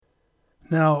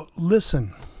Now,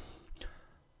 listen.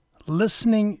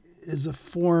 Listening is a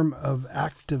form of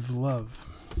active love.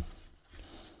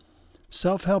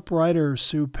 Self-help writer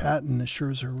Sue Patton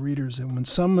assures her readers that when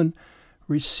someone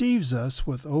receives us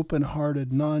with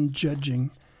open-hearted,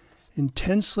 non-judging,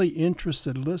 intensely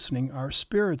interested listening, our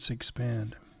spirits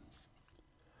expand.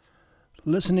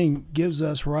 Listening gives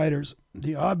us writers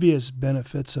the obvious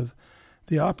benefits of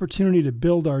the opportunity to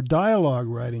build our dialogue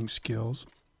writing skills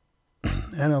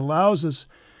and allows us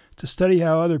to study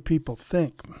how other people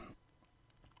think.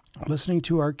 Listening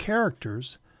to our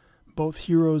characters, both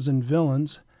heroes and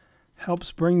villains,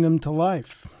 helps bring them to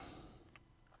life.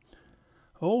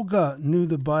 Olga knew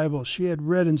the Bible. She had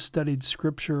read and studied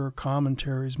scripture or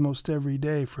commentaries most every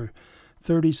day for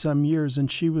 30-some years, and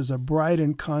she was a bright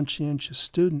and conscientious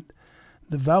student,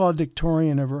 the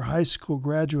valedictorian of her high school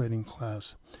graduating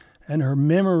class, and her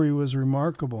memory was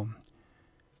remarkable.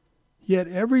 Yet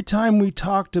every time we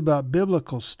talked about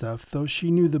biblical stuff, though she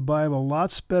knew the Bible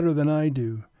lots better than I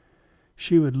do,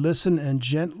 she would listen and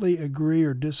gently agree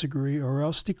or disagree, or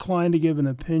else decline to give an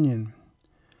opinion,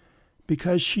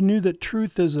 because she knew that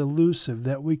truth is elusive,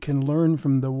 that we can learn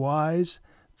from the wise,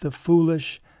 the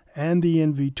foolish, and the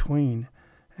in-between,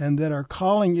 and that our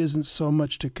calling isn't so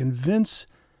much to convince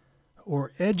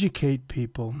or educate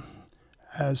people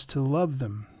as to love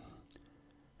them.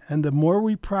 And the more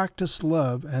we practice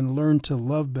love and learn to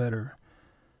love better,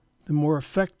 the more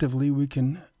effectively we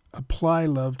can apply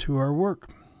love to our work.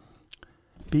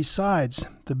 Besides,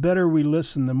 the better we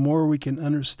listen, the more we can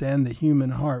understand the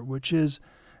human heart, which is,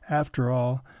 after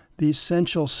all, the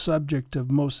essential subject of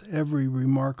most every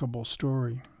remarkable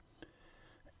story.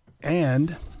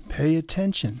 And pay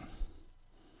attention.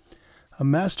 A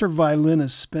master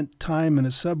violinist spent time in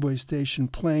a subway station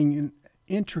playing an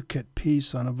intricate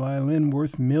piece on a violin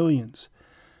worth millions,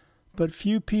 but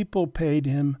few people paid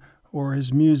him or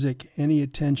his music any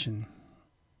attention.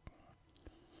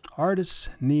 Artists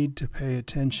need to pay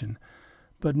attention,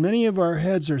 but many of our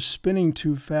heads are spinning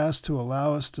too fast to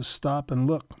allow us to stop and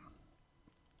look.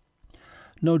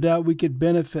 No doubt we could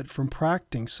benefit from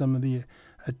practicing some of the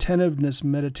attentiveness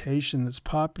meditation that's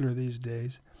popular these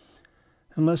days,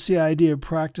 unless the idea of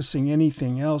practicing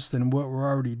anything else than what we're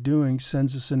already doing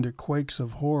sends us into quakes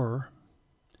of horror.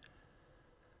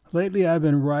 Lately I've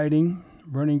been writing,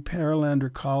 running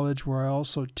Pearlander College, where I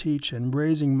also teach, and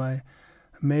raising my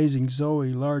amazing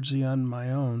Zoe largely on my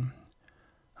own.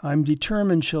 I'm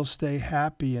determined she'll stay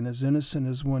happy and as innocent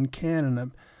as one can in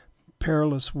a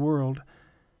perilous world,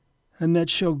 and that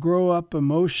she'll grow up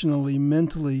emotionally,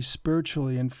 mentally,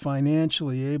 spiritually, and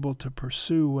financially able to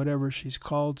pursue whatever she's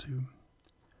called to.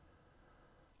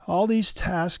 All these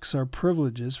tasks are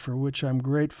privileges for which I'm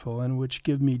grateful and which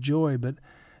give me joy, but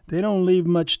they don't leave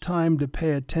much time to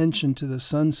pay attention to the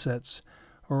sunsets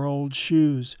or old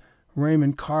shoes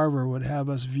Raymond Carver would have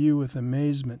us view with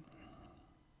amazement.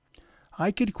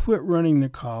 I could quit running the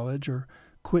college or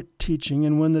quit teaching,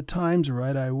 and when the time's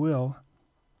right, I will.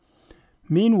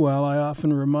 Meanwhile, I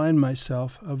often remind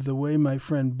myself of the way my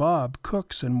friend Bob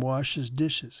cooks and washes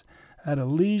dishes at a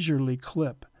leisurely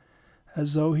clip,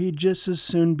 as though he'd just as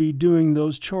soon be doing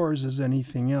those chores as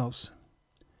anything else.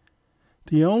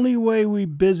 The only way we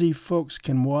busy folks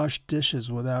can wash dishes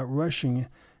without rushing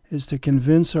is to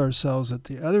convince ourselves that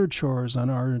the other chores on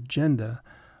our agenda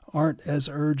aren't as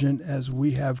urgent as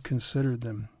we have considered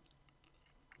them.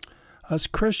 Us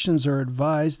Christians are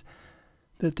advised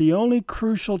that the only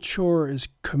crucial chore is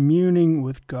communing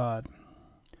with God.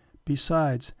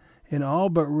 Besides, in all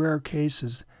but rare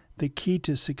cases, the key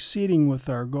to succeeding with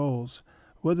our goals,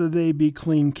 whether they be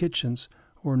clean kitchens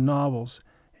or novels,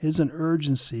 isn't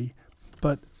urgency,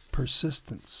 but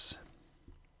persistence.